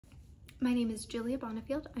My name is Julia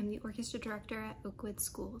Bonifield. I'm the Orchestra Director at Oakwood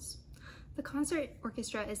Schools. The Concert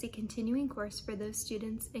Orchestra is a continuing course for those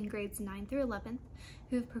students in grades 9 through 11th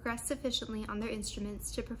who have progressed sufficiently on their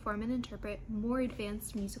instruments to perform and interpret more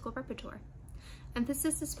advanced musical repertoire.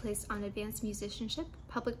 Emphasis is placed on advanced musicianship,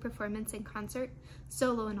 public performance and concert,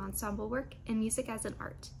 solo and ensemble work, and music as an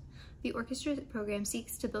art. The orchestra program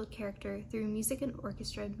seeks to build character through music and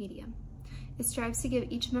orchestra medium. It strives to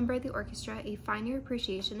give each member of the orchestra a finer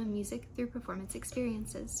appreciation of music through performance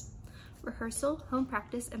experiences. Rehearsal, home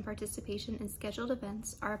practice, and participation in scheduled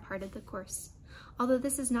events are a part of the course. Although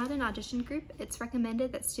this is not an audition group, it's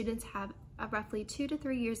recommended that students have roughly 2 to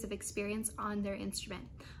 3 years of experience on their instrument,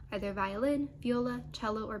 either violin, viola,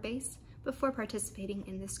 cello, or bass, before participating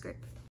in this group.